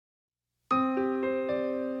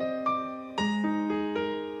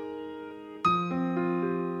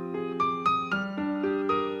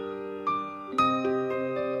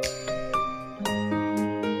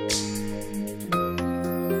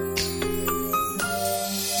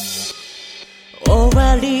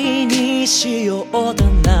わりにしようだ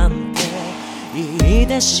なんて言い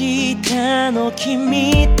出したの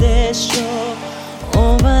君でしょ。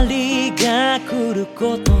終わりが来る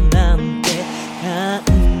ことなんて考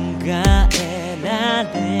えら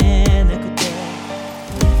れなくて、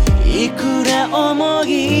いくら思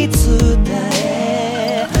い伝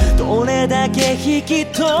えどれだけ引き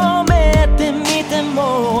止めてみて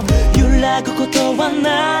も揺らぐことは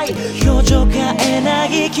ない。表情変えな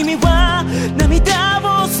い君は涙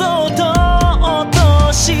をそっと落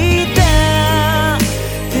とした。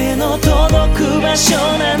手の届く場所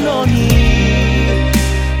なのに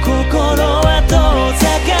心は遠ざ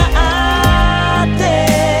かって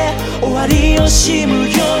終わりを惜しむ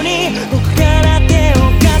ように僕から手を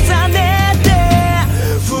重ねて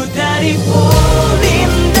二人フォーリ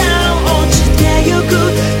ンダウン落ちてゆく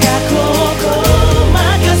過去をごま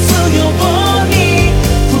かすように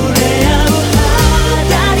触れ合う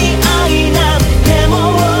肌に愛なんても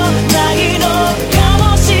うないのか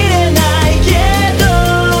もしれないけど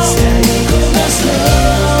最後のスロ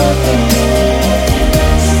ーで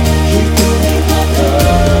す一人は閉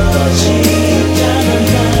じたま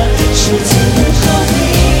ま沈む恋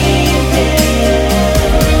で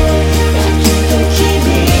だけど君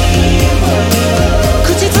は口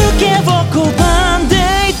づけを拒んで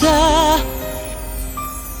いた。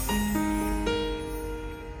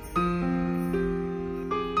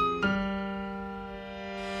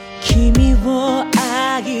君を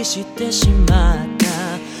愛してしまった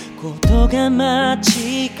ことが間違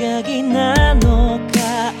いなのか。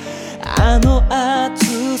あの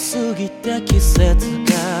暑すぎた季節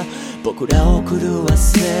が僕らを狂わ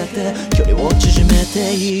せて距離を縮め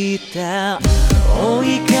ていた。追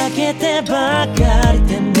いかけてばかり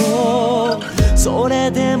でもそ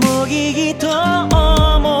れでもいいと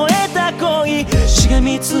思えた恋、しが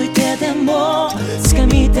みついてでも掴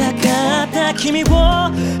みたかった君を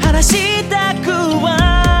離したく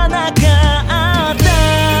はなかった。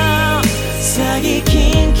最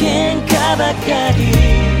近喧嘩ばかり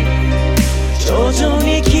徐々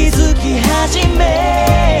に気づき始め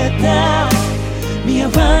た。見合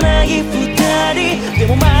わない二人で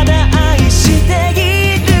もまだ愛してい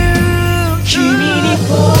る。君に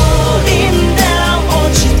フォーリンダウン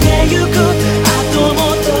落ちてゆく後も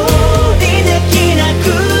通りできなく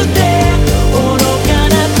て愚か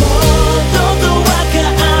なことと分か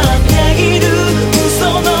っている。嘘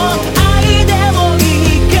の愛でもい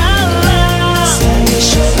いから最初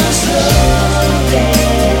のスローで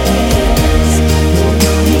す元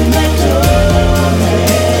にまとめ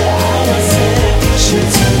合わせ沈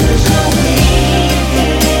む恋で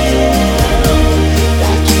だ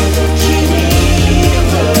けど君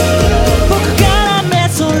は僕から目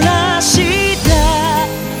そらした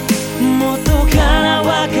元から分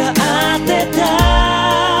かってた。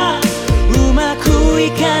うまくい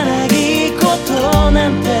かないことな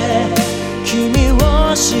んて君を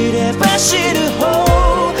知れば知るほ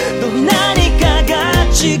ど何かが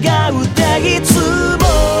違うっていつも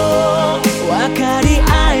分かり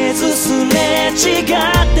合えずすれ違っ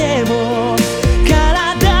ても体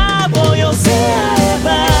を寄せ合えば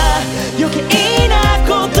余計なこ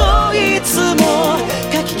といつも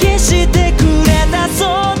かき消してくれたそ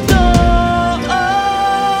っと。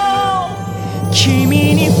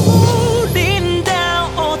君にフォーリンダウ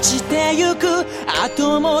ン落ちてゆく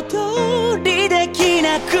後も通りでき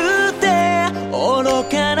なくて愚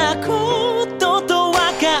かな声